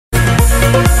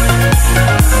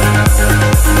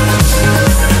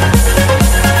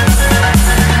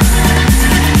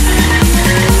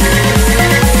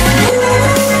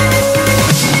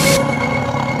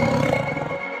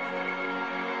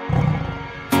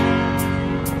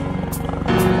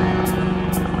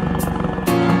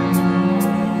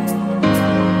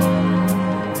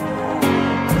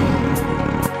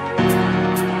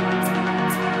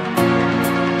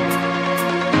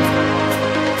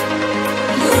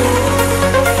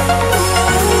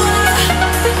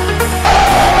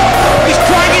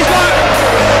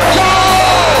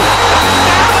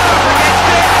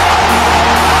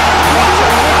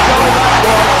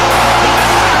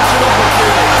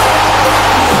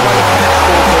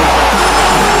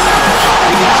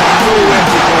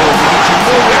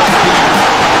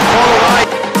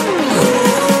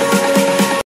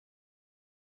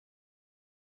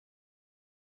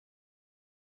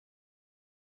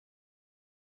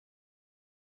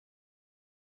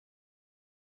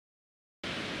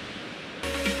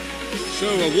So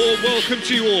a warm welcome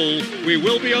to you all. We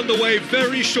will be on the way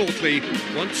very shortly,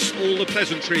 once all the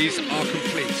pleasantries are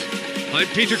complete. I'm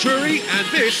Peter Drury, and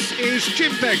this is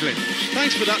Jim Beglin.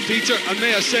 Thanks for that, Peter, and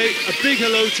may I say a big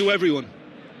hello to everyone.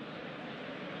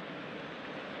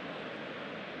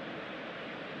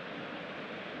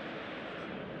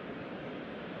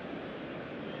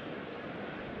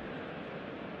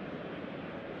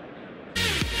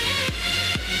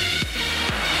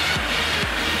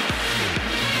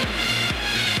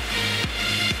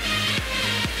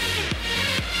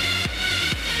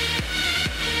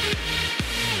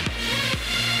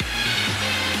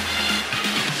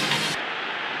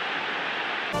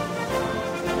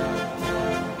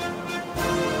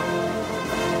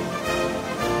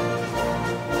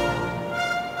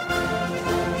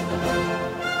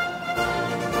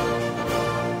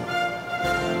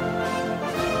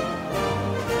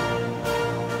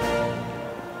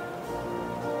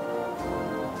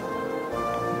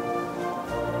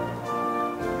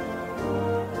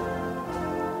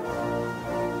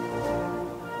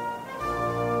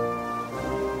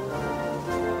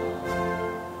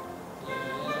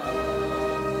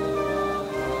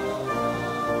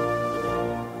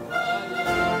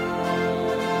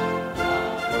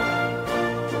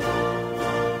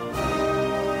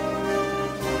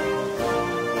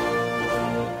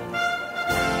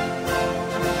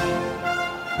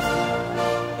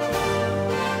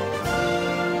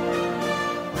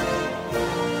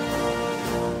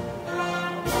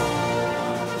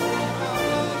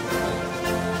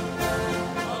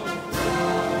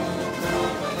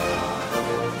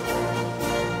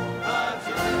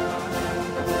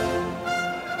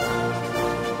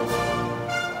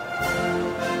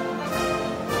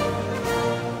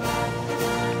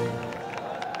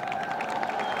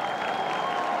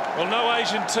 Well, no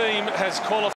Asian team has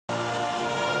qualified.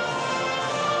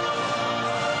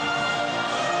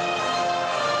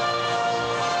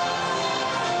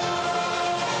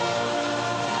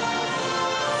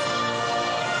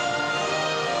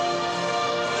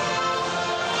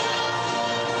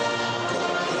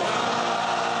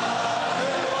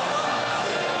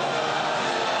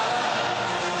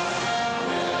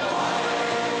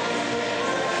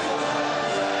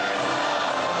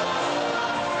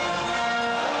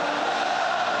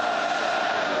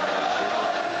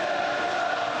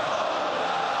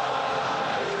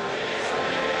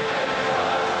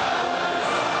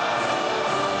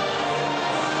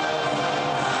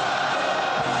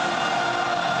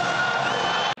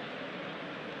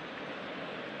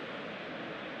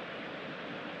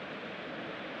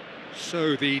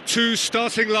 So the two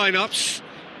starting lineups.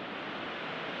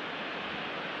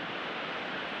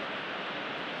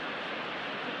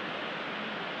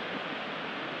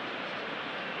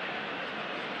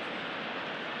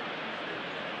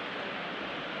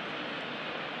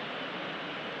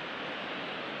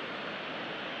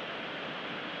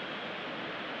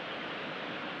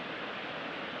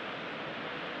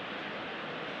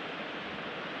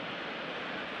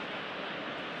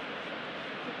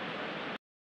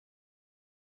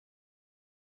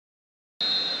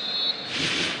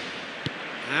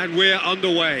 And we're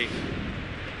underway.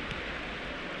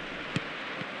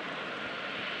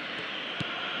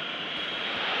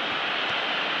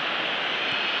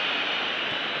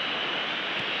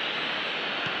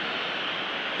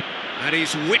 And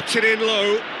he's whipped it in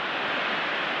low.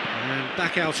 And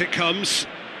back out it comes.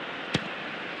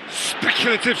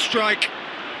 Speculative strike.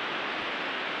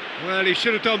 Well, he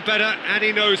should have done better, and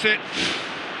he knows it.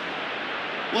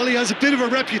 Well, he has a bit of a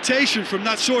reputation from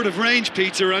that sort of range,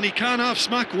 Peter, and he can't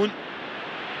half-smack one.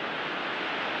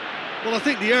 Well, I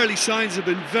think the early signs have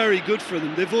been very good for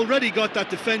them. They've already got that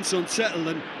defence unsettled,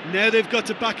 and now they've got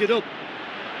to back it up.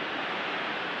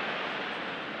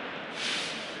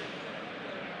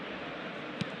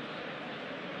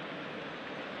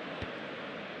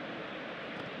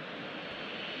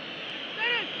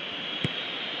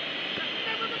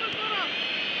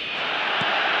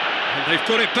 They've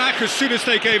got it back as soon as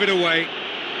they gave it away.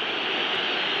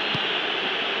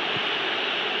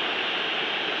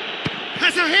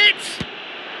 Has a hit!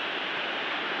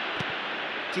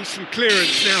 Decent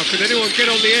clearance now. Can anyone get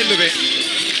on the end of it?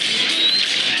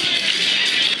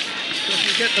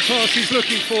 Doesn't get the pass he's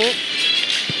looking for.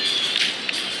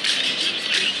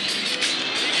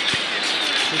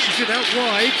 Pushes it out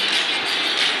wide.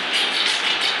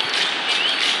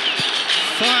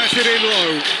 Fires it in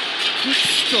low. Good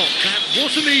stop, that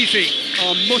wasn't easy.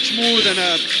 Much more than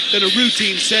a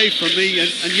routine save from me,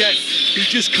 and yet he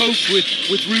just coped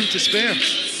with room to spare.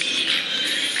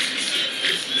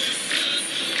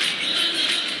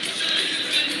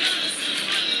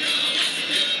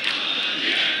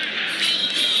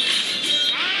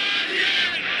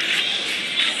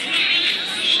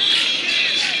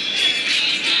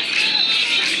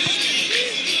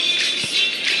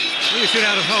 Clears it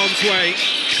out of harm's way.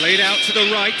 Played out to the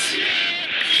right.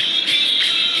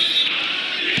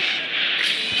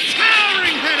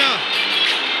 Towering header!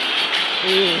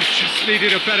 Oh, just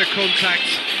needed a better contact.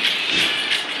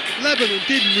 Lebanon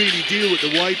didn't really deal with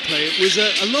the wide play. It was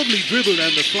a lovely dribble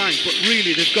down the flank, but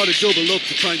really they've got to double up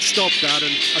to try and stop that,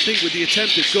 and I think with the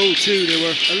attempted goal too, they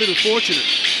were a little fortunate.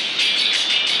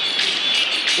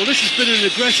 Well, this has been an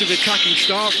aggressive attacking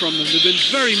start from them. They've been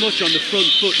very much on the front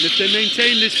foot, and if they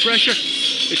maintain this pressure,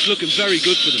 it's looking very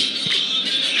good for them.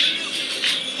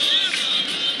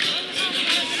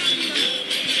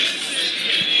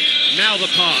 Now the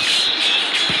pass.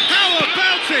 How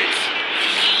about it?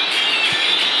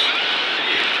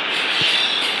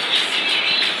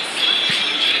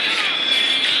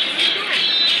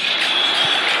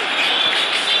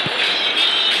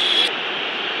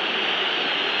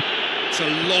 It's a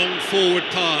long forward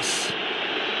pass.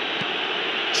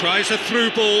 Tries a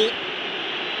through ball.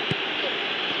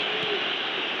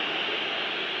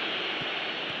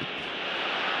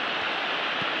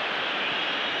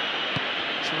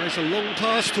 Tries a long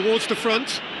pass towards the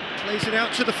front. Plays it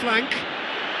out to the flank.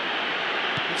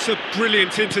 It's a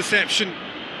brilliant interception.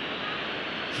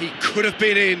 He could have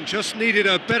been in, just needed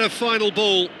a better final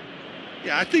ball.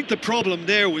 Yeah, I think the problem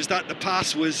there was that the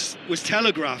pass was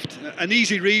telegraphed. An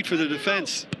easy read for the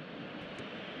defence.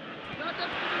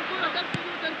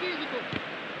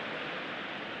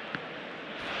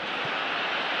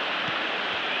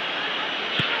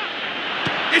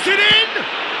 Is it in?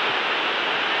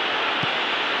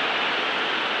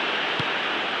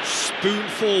 Spoon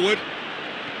forward.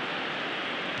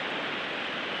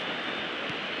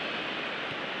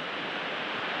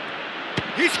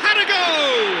 He's had a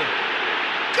go!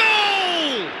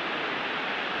 Goal!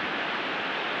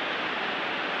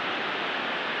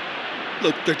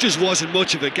 Look, there just wasn't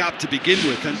much of a gap to begin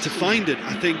with, and to find it,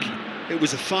 I think it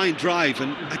was a fine drive,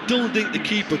 and I don't think the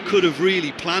keeper could have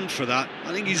really planned for that.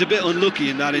 I think he's a bit unlucky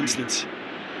in that instance.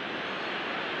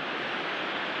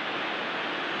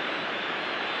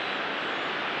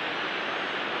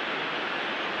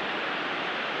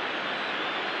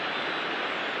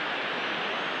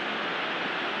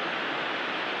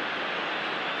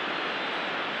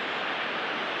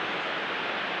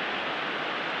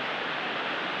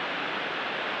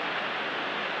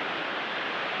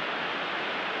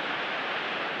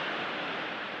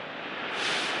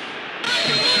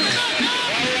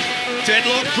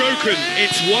 Deadlock broken,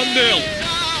 it's 1-0.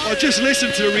 Well, just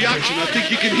listen to the reaction. I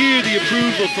think you can hear the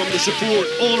approval from the support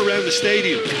all around the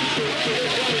stadium.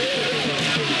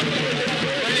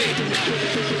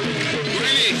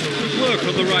 Good work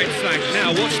on the right flank.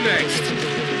 Now, what's next?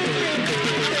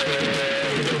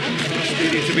 Just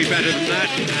needed to be better than that,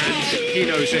 and he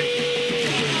knows it.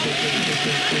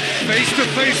 Face to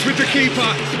face with the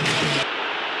keeper.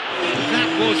 That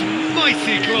was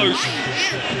mighty close.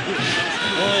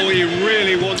 Oh, he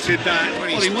really wanted that.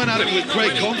 Well, he went at it with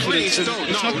great confidence, and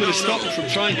it's not going to stop him from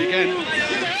trying again.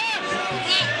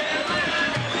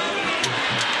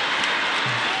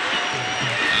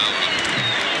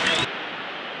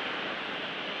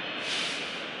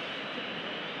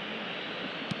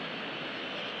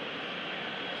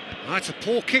 That's a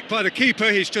poor kick by the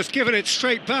keeper. He's just given it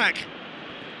straight back.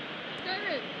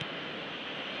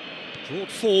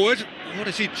 Brought forward. What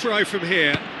does he try from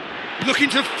here? Looking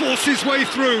to force his way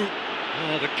through.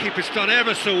 Oh, the keeper's done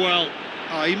ever so well.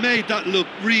 Oh, he made that look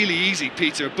really easy,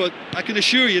 Peter, but I can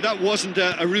assure you that wasn't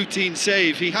a routine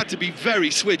save. He had to be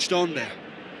very switched on there.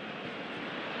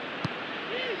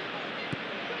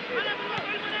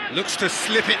 Looks to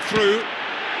slip it through.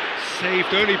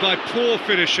 Saved only by poor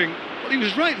finishing. Well, he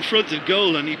was right in front of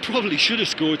goal, and he probably should have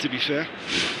scored, to be fair.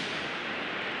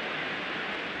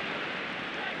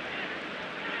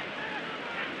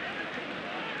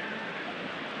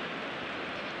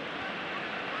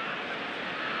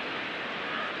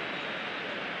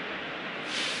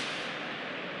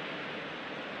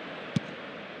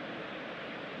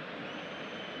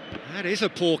 That is a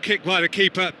poor kick by the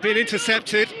keeper, been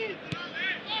intercepted.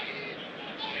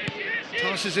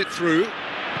 Passes it through.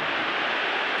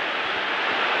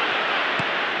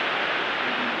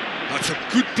 That's a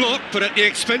good block, but at the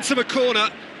expense of a corner.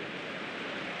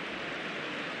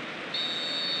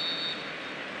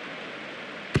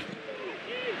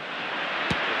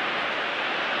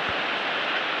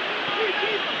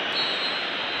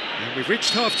 And we've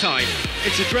reached half-time.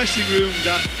 It's a dressing room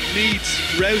that needs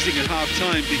rousing at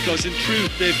half-time, because in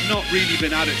truth they've not really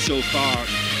been at it so far.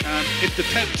 And if the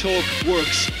pep talk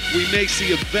works, we may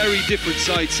see a very different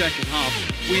side second half.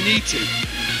 We need to.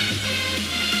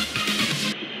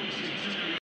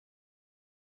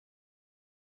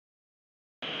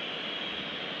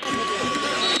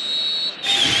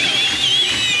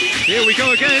 Here we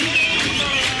go again.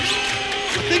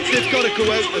 I think they've got to go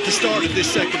out at the start of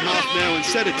this second half now and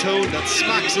set a tone that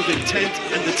smacks of intent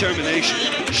and determination.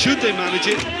 Should they manage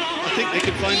it, I think they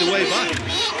can find a way back.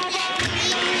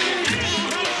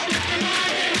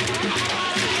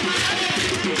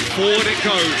 Forward it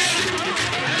goes.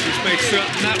 He's made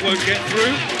certain that won't get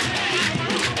through.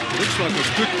 Looks like a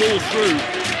good ball through.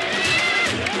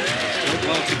 Still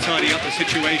well to tidy up the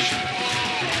situation.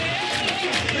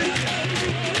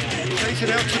 Plays it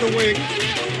out to the wing.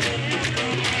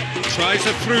 Tries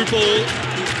a through ball.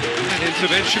 That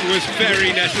intervention was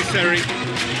very necessary.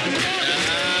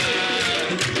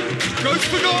 Goes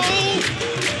for goal!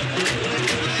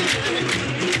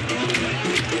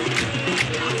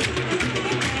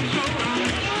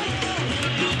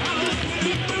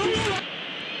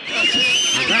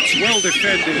 And that's well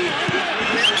defended.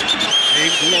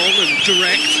 Aimed long and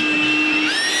direct.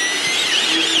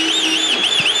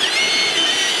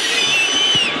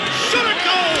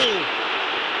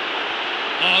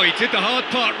 Oh, he did the hard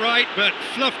part right, but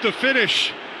fluffed the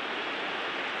finish.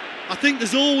 I think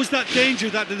there's always that danger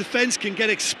that the defence can get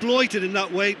exploited in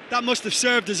that way. That must have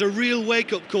served as a real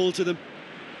wake-up call to them.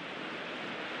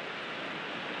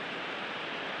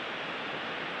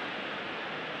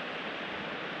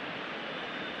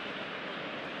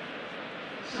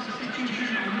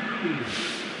 Substitution on the field.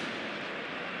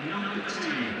 Number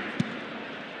 10.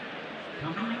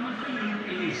 Coming on the field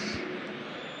is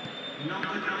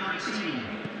number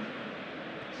 19.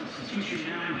 Substitution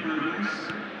now in progress.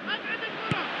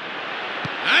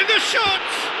 And the shot!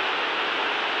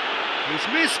 He's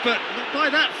missed, but not by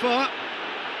that far.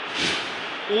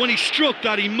 Well, when he struck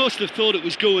that, he must have thought it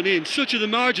was going in. Such are the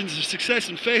margins of success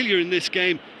and failure in this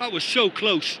game. That was so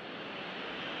close.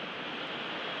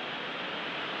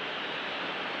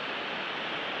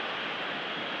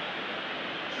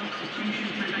 Substitution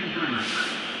taking place.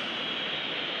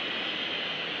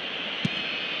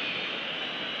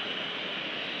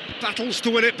 Battles to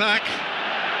win it back.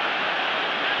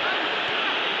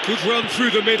 Good run through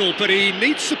the middle, but he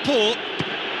needs support.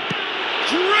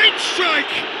 Great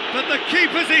strike, but the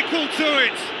keeper's equal to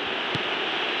it.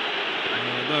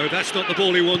 Oh, no, that's not the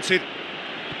ball he wanted.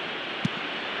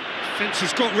 Defence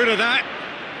has got rid of that.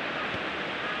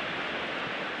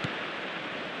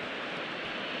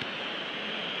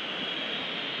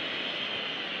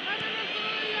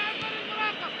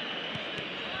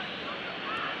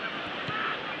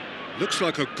 Looks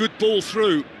like a good ball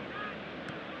through.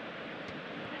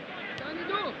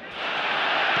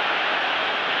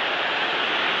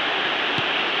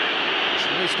 So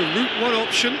there's the route one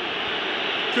option.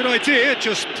 Good idea,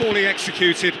 just poorly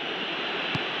executed.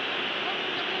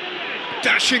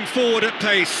 Dashing forward at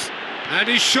pace. And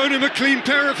he's shown him a clean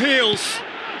pair of heels.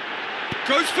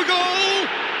 Goes for goal!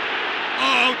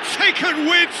 Oh, taken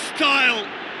with style!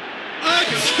 A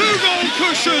two-goal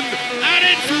cushion, and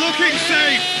it's looking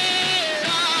safe!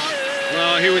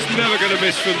 Well, he was never going to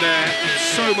miss from there.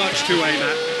 So much to aim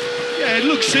at. Yeah, it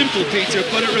looks simple, Peter,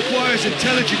 but it requires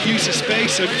intelligent use of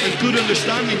space and good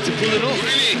understanding to pull it off.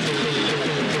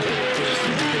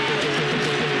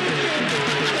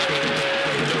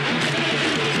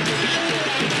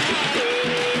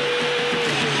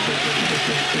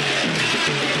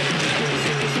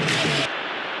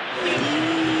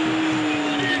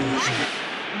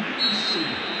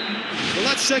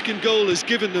 Second goal has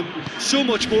given them so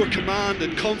much more command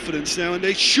and confidence now, and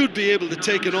they should be able to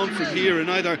take it on from here and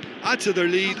either add to their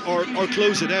lead or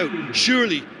close it out.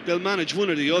 Surely they'll manage one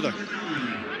or the other.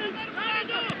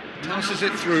 Passes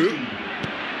it through.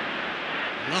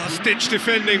 Last-ditch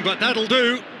defending, but that'll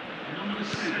do. Number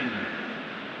 7.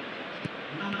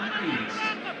 Number 8.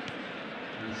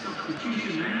 And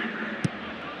substitution there.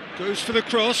 Goes for the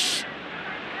cross.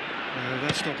 No,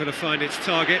 that's not going to find its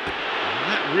target.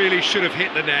 That really should have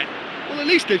hit the net. Well, at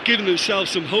least they've given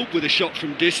themselves some hope with a shot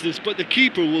from distance, but the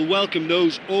keeper will welcome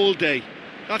those all day.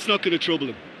 That's not going to trouble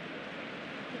him.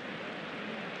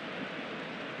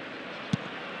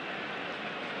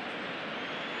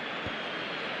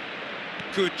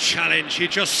 Good challenge, he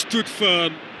just stood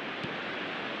firm.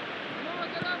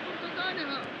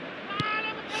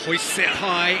 Hoists it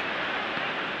high.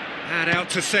 And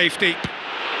out to safety.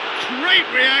 Great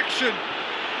reaction.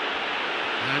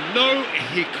 And no,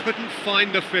 he couldn't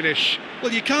find the finish.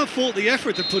 Well, you can't fault the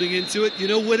effort they're putting into it. You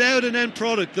know, without an end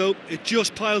product, though, it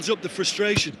just piles up the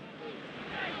frustration.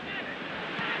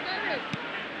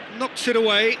 Knocks it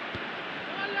away.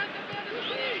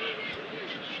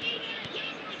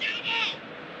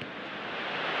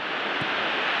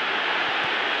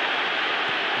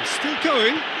 He's still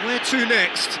going. Where to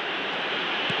next?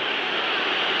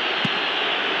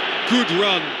 good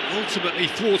run, ultimately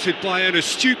thwarted by an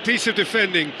astute piece of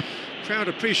defending. Crowd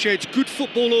appreciates good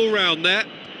football all round there.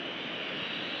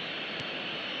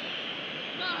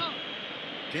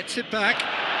 Gets it back.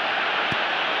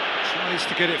 Tries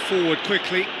to get it forward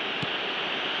quickly.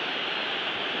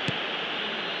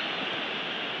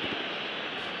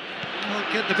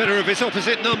 Can't get the better of his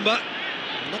opposite number.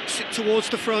 Knocks it towards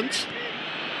the front.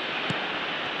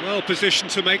 Well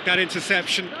positioned to make that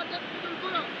interception.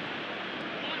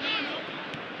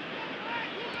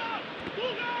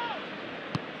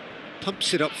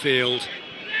 Pumps it upfield.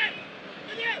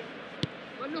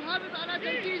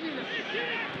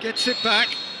 Gets it back.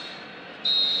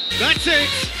 That's it!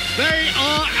 They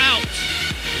are out!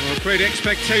 Well, great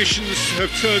expectations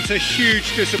have turned to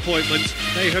huge disappointment.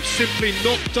 They have simply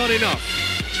not done enough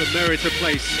to merit a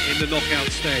place in the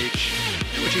knockout stage.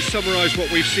 How would you summarise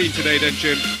what we've seen today then,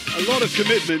 Jim? A lot of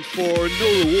commitment for no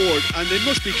reward, and they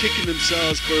must be kicking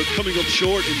themselves for coming up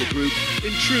short in the group.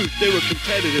 In truth, they were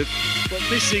competitive, but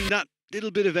missing that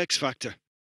little bit of X factor.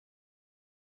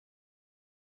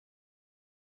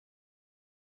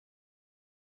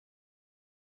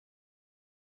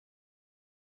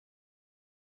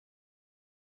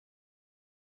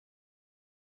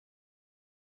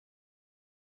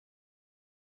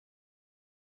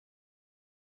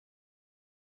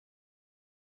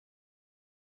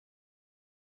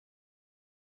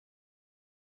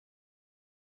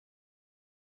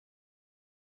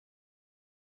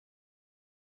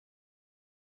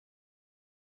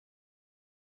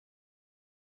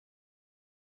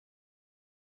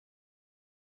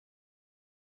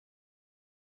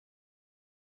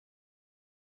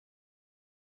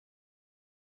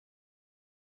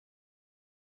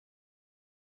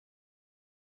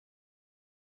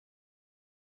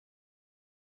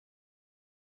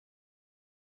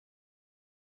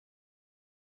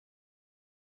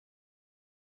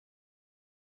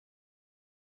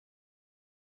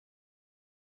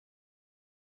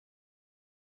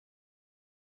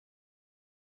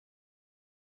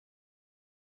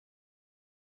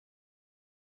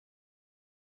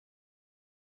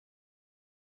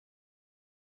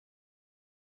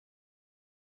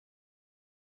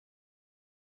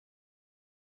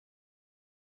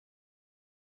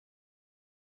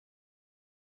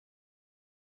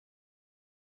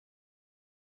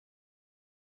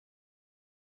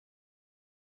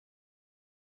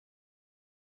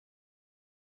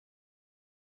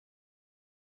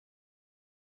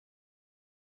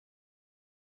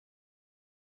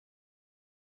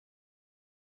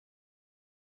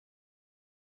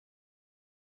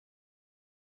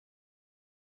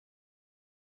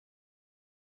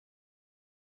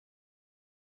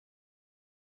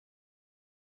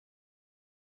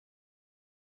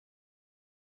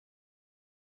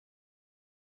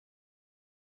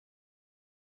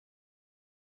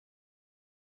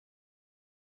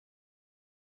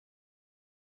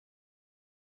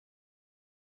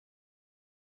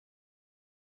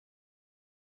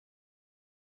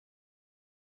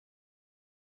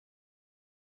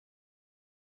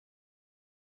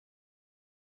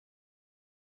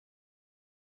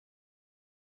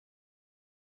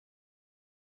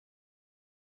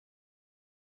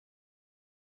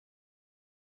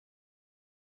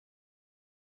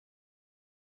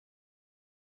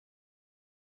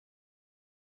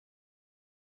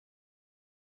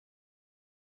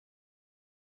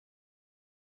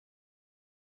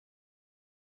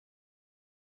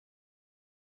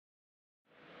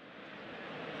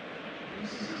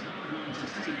 This is a hard one to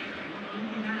take. Not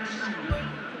only that stronger, not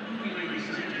only, ladies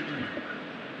and gentlemen,